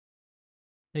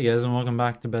Hey guys, and welcome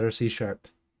back to Better C Sharp.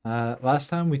 Last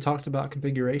time we talked about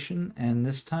configuration, and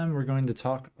this time we're going to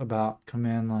talk about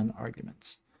command line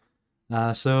arguments.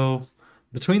 So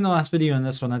between the last video and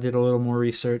this one, I did a little more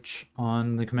research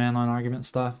on the command line argument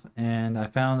stuff, and I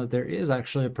found that there is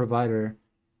actually a provider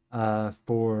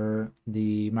for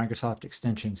the Microsoft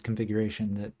extensions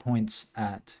configuration that points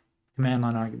at command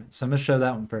line arguments. So I'm going to show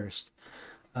that one first.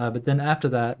 But then after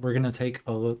that, we're going to take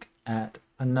a look at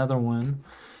another one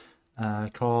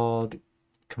called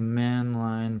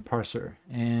CommandLineParser,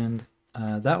 and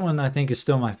that one I think is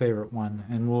still my favorite one,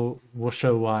 and we'll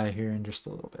show why here in just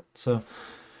a little bit. So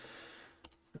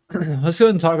let's go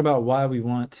ahead and talk about why we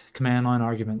want command line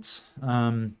arguments.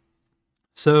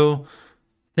 So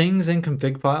things in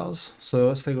config files. So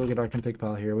let's take a look at our config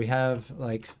file here. We have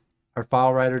like our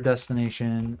file writer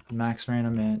destination, max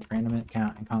random int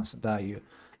count, and constant value.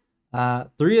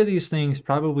 Three of these things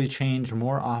probably change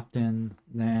more often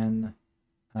than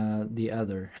the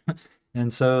other.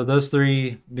 And so those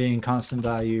three being constant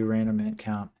value, random int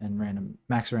count, and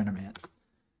max random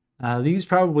int. These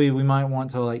probably we might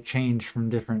want to like change from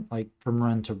different, like from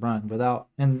run to run without,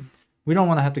 and we don't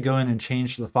want to have to go in and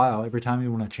change the file every time we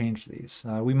want to change these.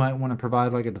 We might want to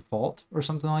provide like a default or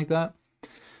something like that.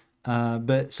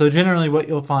 But so generally what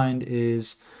you'll find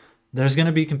is there's going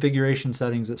to be configuration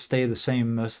settings that stay the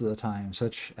same most of the time,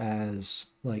 such as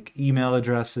like email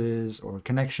addresses or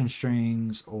connection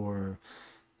strings or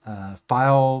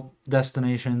file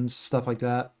destinations, stuff like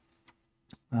that.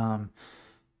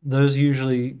 Those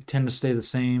usually tend to stay the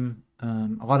same.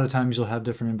 A lot of times you'll have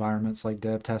different environments like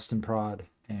dev, test, and prod,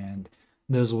 and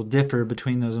those will differ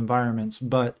between those environments,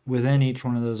 but within each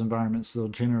one of those environments, they'll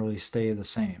generally stay the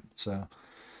same. So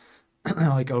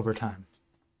like over time.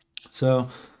 So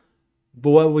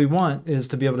but what we want is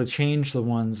to be able to change the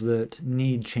ones that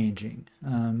need changing.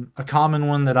 A common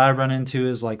one that I run into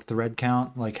is like thread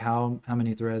count, like how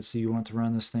many threads do you want to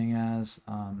run this thing as?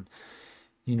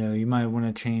 You might want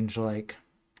to change like,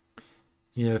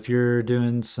 if you're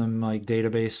doing some like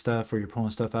database stuff or you're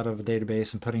pulling stuff out of a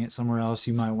database and putting it somewhere else,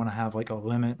 you might want to have like a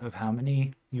limit of how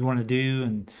many you want to do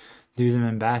and do them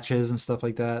in batches and stuff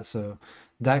like that. So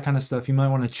that kind of stuff you might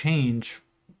want to change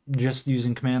just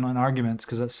using command line arguments,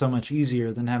 because that's so much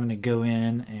easier than having to go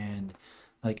in and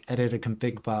like edit a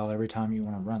config file every time you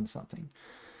want to run something.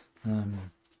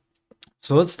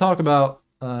 So let's talk about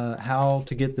how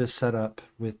to get this set up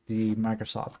with the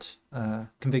Microsoft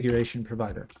configuration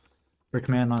provider for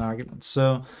command line arguments.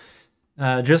 So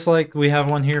just like we have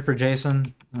one here for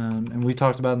JSON, and we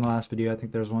talked about in the last video, I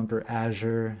think there's one for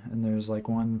Azure, and there's like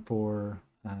one for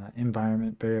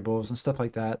environment variables and stuff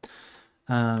like that.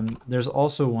 There's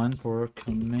also one for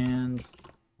command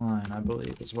line, I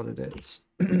believe is what it is.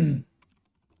 You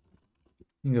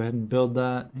can go ahead and build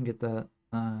that and get that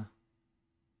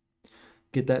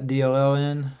DLL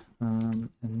in, and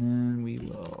then we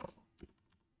will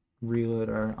reload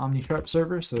our OmniSharp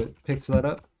server so it picks that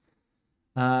up.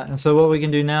 And so what we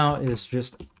can do now is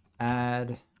just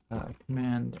add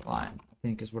command line, I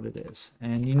think is what it is.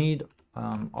 And you need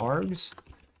args,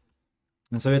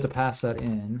 and so we have to pass that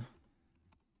in.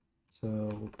 So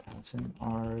we'll pass in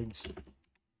args.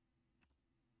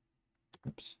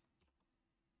 Oops.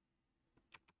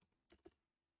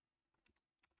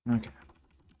 Okay.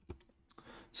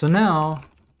 So now,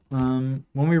 when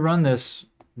we run this,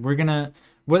 the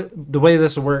way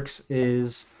this works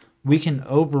is we can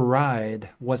override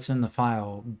what's in the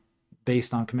file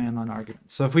based on command line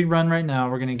arguments. So if we run right now,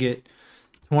 we're going to get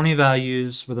 20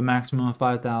 values with a maximum of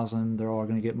 5,000. They're all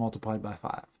going to get multiplied by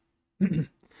 5.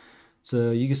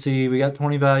 So you can see we got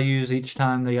 20 values each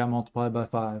time they got multiplied by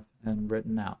 5 and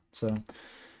written out. So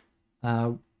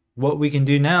what we can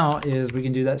do now is we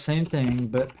can do that same thing,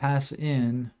 but pass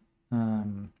in,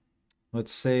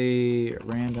 let's say,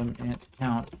 random int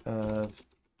count of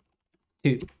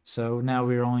 2. So now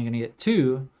we're only going to get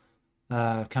 2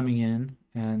 coming in,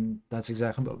 and that's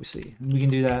exactly what we see. And we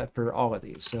can do that for all of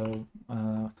these. So,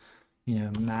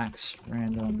 max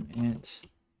random int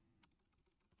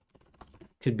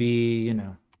could be,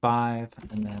 5,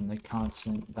 and then the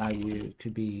constant value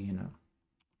could be,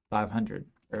 500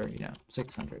 or,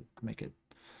 600 to make it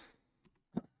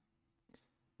a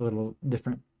little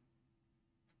different.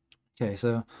 Okay,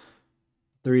 so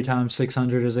 3 times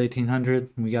 600 is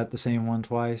 1800. We got the same one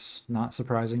twice. Not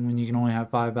surprising when you can only have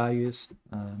 5 values.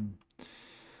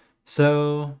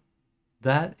 So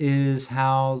that is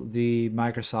how the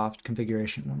Microsoft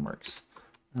configuration one works.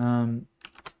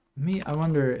 I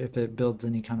wonder if it builds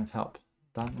any kind of help.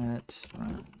 .NET.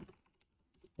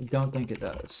 I don't think it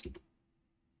does.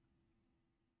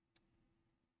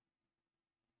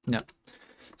 No.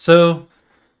 So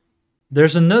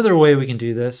There's another way we can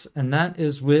do this, and that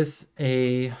is with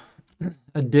a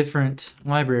different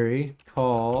library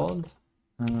called,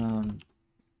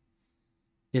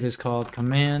 it is called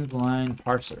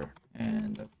CommandLineParser,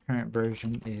 and the current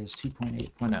version is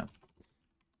 2.8.0.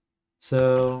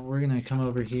 So we're going to come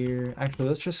over here. Actually,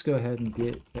 let's just go ahead and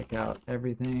check out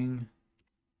everything,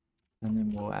 and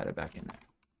then we'll add it back in there.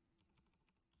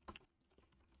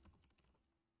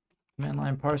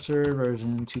 CommandLineParser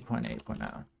version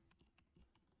 2.8.0.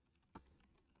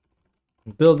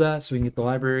 Build that so we can get the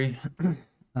library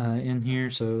in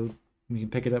here, so we can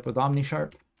pick it up with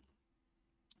OmniSharp.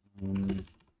 And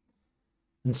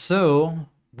so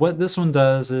what this one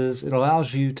does is it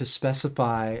allows you to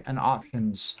specify an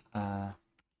options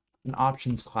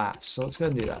class. So let's go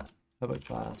ahead and do that. Public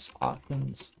class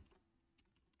options,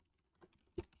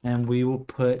 and we will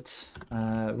put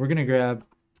we're going to grab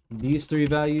these three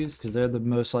values because they're the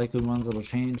most likely ones that'll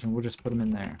change, and we'll just put them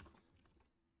in there.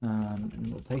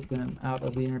 And we'll take them out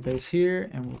of the interface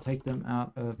here, and we'll take them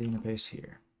out of the interface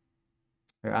here,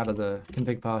 or out of the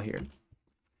config file here.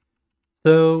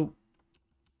 So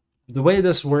the way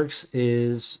this works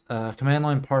is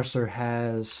CommandLineParser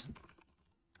has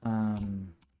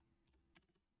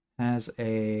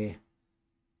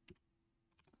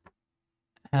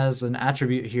an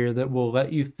attribute here that will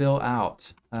let you fill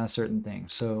out certain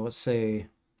things. So let's say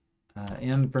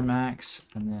M for max,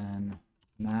 and then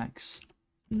max,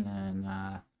 and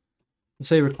then let's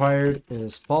say required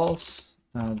is false.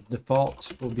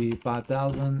 Default will be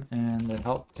 5,000, and the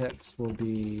help text will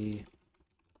be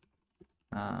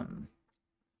the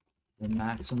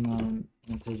maximum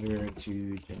integer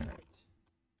to generate.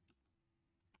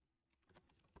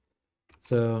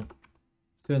 So let's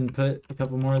go ahead and put a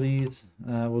couple more of these.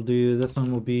 We'll do this one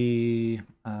will be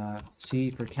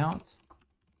C for count,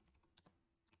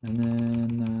 and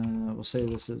then we'll say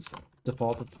this is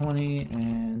default of 20,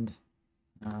 and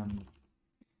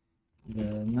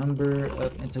the number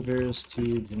of integers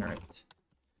to generate.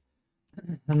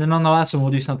 And then on the last one,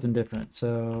 we'll do something different.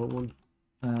 So we'll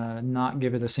not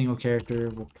give it a single character.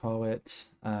 We'll call it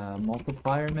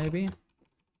multiplier, maybe.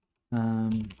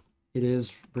 It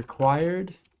is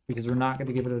required because we're not going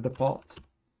to give it a default.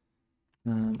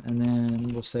 And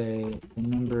then we'll say the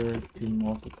number to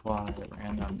multiply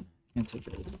random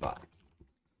integers by.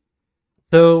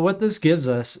 So what this gives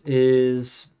us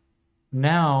is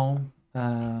now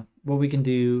what we can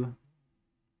do.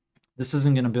 This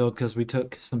isn't going to build because we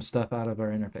took some stuff out of our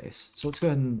interface. So let's go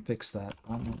ahead and fix that.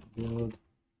 Build.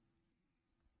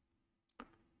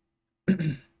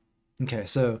 Okay,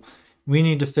 so we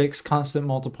need to fix constant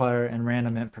multiplier and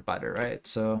random int provider, right?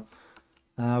 So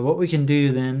what we can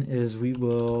do then is we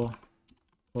will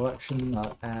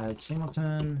collection.add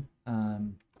singleton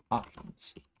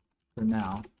options for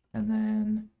now, and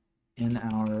then in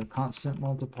our constant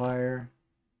multiplier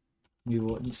we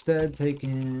will instead take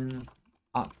in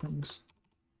options,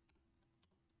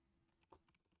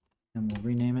 and we'll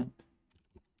rename it,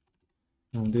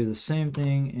 and we'll do the same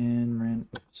thing in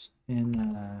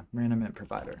random int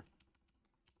provider.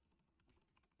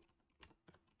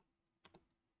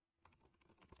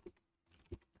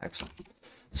 Excellent.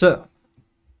 So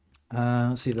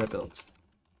let's see if that builds.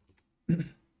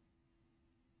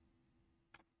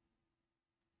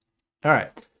 All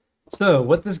right. So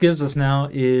what this gives us now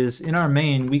is in our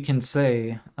main, we can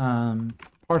say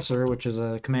parser, which is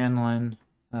a command line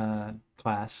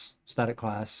class, static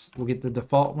class. We'll get the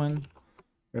default one,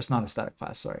 or it's not a static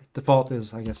class, sorry. Default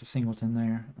is, I guess, a singleton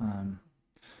there.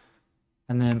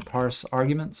 And then parse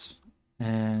arguments,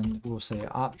 and we'll say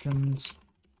options.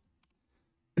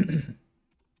 And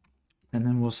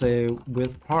then we'll say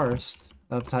with parsed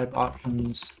of type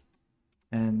options,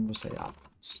 and we'll say options.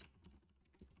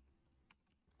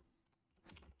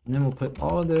 And then we'll put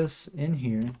all of this in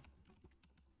here.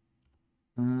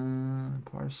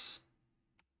 Parse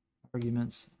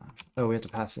arguments. Oh, we have to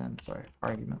pass in, sorry,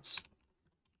 arguments.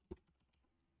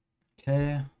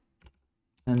 Okay.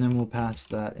 And then we'll pass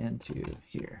that into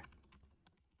here.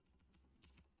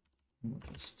 We'll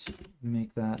just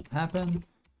make that happen.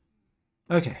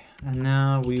 Okay, and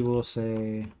now we will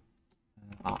say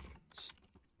options.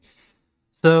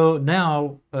 So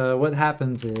now what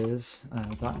happens is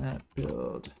 .NET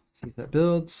build, see if that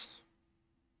builds.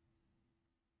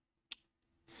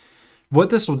 What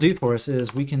this will do for us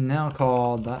is we can now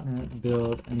call .NET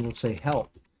build, and we'll say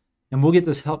help. And we'll get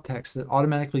this help text that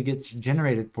automatically gets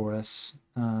generated for us.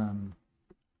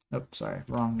 Oh, sorry,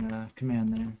 wrong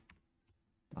command there.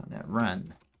 .NET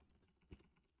run.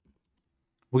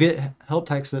 We'll get help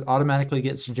text that automatically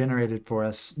gets generated for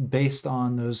us based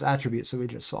on those attributes that we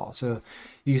just saw. So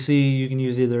you see you can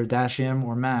use either -m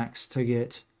or max to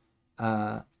get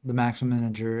the maximum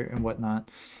integer and whatnot.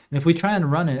 And if we try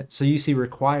and run it, so you see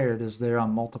required is there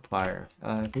on multiplier.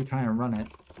 If we try and run it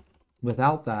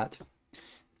without that,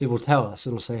 it will tell us.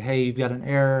 It'll say, hey, you've got an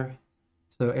error.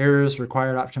 So errors,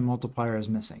 required option multiplier is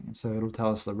missing. So it'll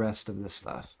tell us the rest of this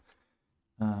stuff.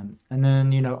 And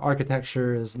then,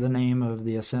 architecture is the name of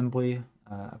the assembly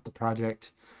of the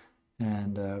project,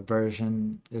 and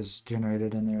version is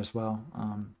generated in there as well.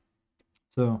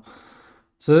 So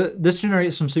this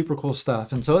generates some super cool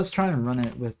stuff. And so let's try and run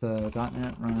it with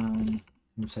 .NET run,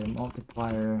 and say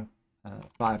multiplier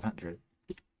 500.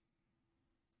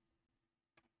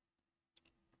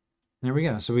 There we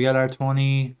go. So we got our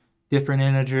 20 different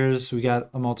integers. We got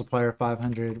a multiplier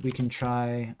 500. We can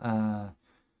try,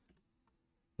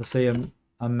 let's say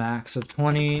a max of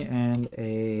 20 and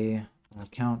a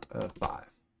count of 5.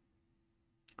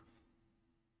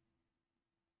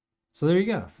 So there you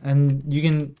go. And you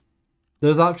can,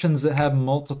 those options that have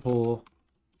multiple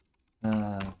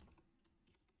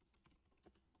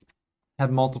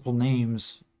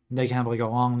names, they can have like a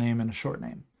long name and a short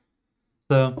name.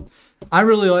 So I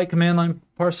really like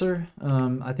CommandLineParser.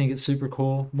 I think it's super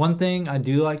cool. One thing I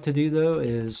do like to do though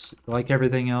is, like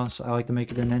everything else, I like to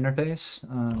make it an interface.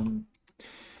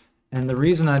 And the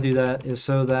reason I do that is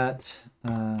so that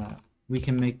we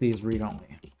can make these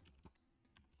read-only.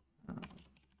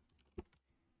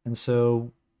 And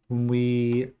so when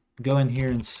we go in here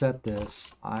and set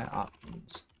this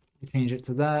options, we change it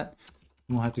to that,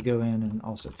 and we'll have to go in and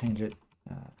also change it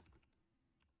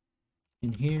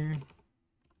in here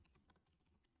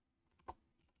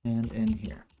and in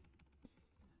here.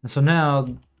 And so now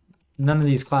none of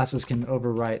these classes can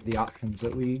overwrite the options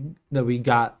that we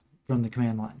got from the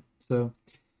command line. So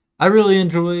I really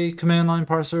enjoy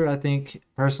CommandLineParser. I think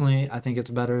personally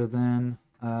it's better than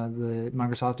the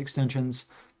Microsoft extensions.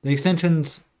 The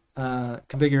extensions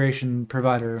configuration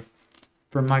provider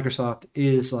from Microsoft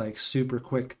is like super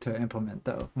quick to implement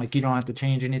though. Like you don't have to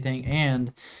change anything,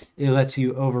 and it lets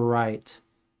you overwrite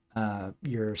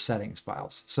your settings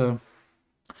files. So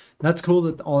that's cool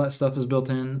that all that stuff is built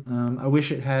in. I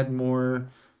wish it had more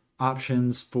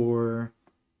options for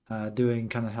doing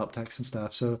kind of help text and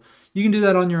stuff. So you can do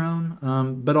that on your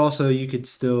own, but also you could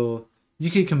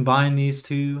combine these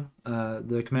two,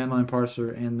 the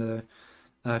CommandLineParser and the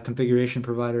configuration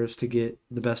providers, to get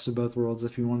the best of both worlds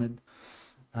if you wanted.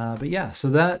 But yeah, so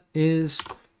that is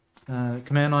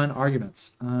command line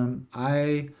arguments.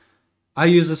 I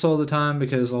use this all the time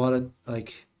because a lot of,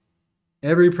 like,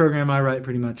 every program I write,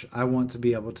 pretty much, I want to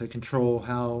be able to control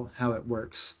how it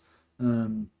works.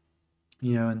 And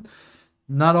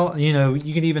not all,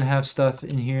 you could even have stuff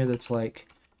in here that's like,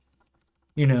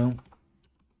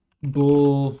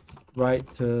 bool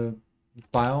write to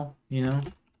file,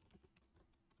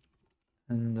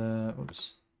 and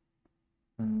oops.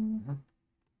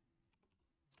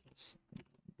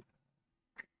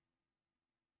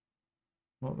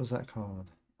 What was that called?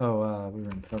 Oh, we were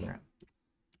in program.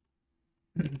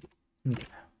 Okay.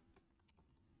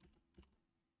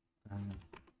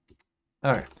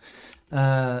 All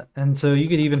right. And so you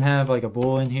could even have like a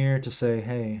bool in here to say,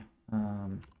 hey,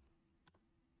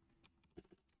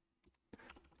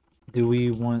 do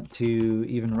we want to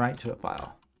even write to a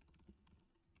file?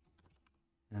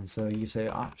 And so you say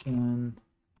option,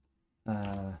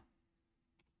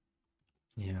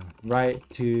 write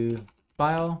to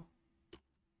file,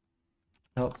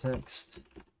 help text,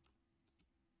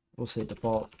 we'll say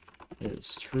default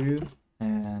is true,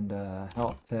 and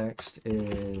help text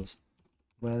is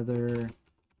whether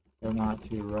or not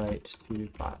to write to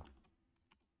file.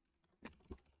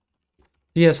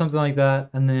 Yeah, something like that.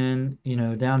 And then,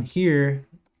 down here,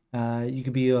 you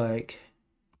could be like,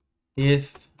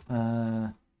 if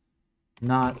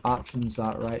not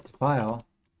options.write to file,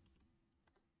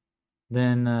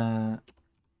 then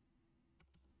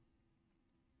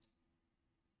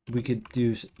we could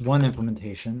do one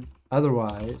implementation.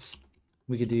 Otherwise,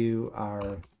 we could do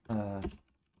our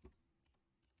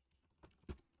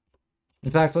in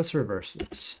fact, let's reverse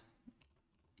this.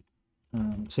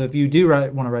 So if you do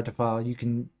want to write to file, you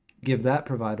can give that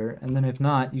provider, and then if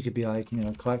not, you could be like,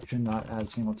 collection.add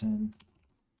singleton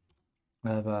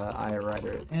of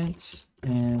iWriter int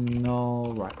and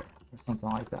null writer, or something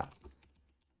like that.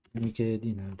 And we could,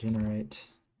 generate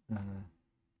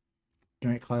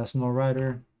class null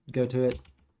writer, go to it,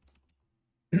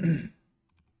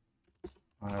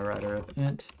 iWriter of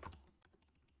int,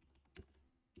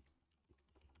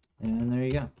 and there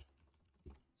you go.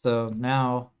 So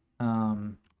now,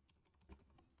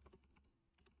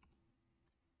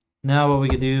 now what we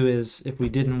could do is, if we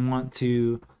didn't want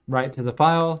to write to the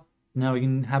file, now we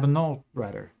can have a null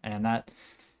writer, and that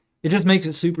it just makes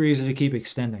it super easy to keep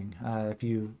extending.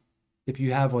 If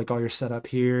you have like all your setup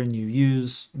here and you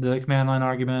use the command line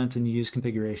argument and you use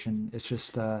configuration, it's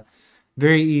just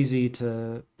very easy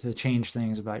to change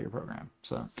things about your program.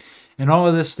 So, and all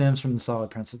of this stems from the solid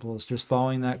principles, just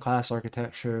following that class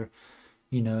architecture,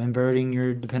 you know, inverting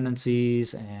your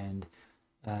dependencies and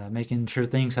making sure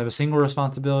things have a single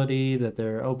responsibility, that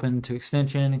they're open to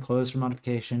extension and closed for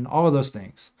modification, all of those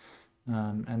things.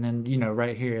 And then, you know,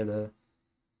 right here,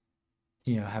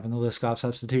 having the list-off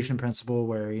substitution principle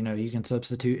where, you know, you can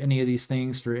substitute any of these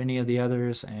things for any of the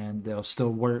others and they'll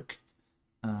still work.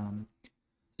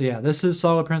 So yeah, this is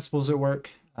solid principles at work.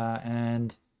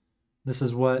 And this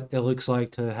is what it looks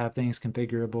like to have things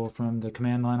configurable from the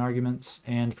command line arguments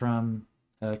and from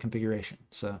configuration.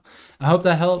 So I hope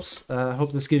that helps. I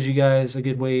hope this gives you guys a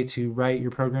good way to write your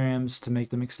programs to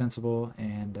make them extensible.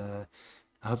 And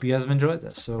I hope you guys have enjoyed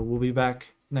this. So we'll be back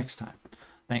next time.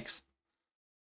 Thanks.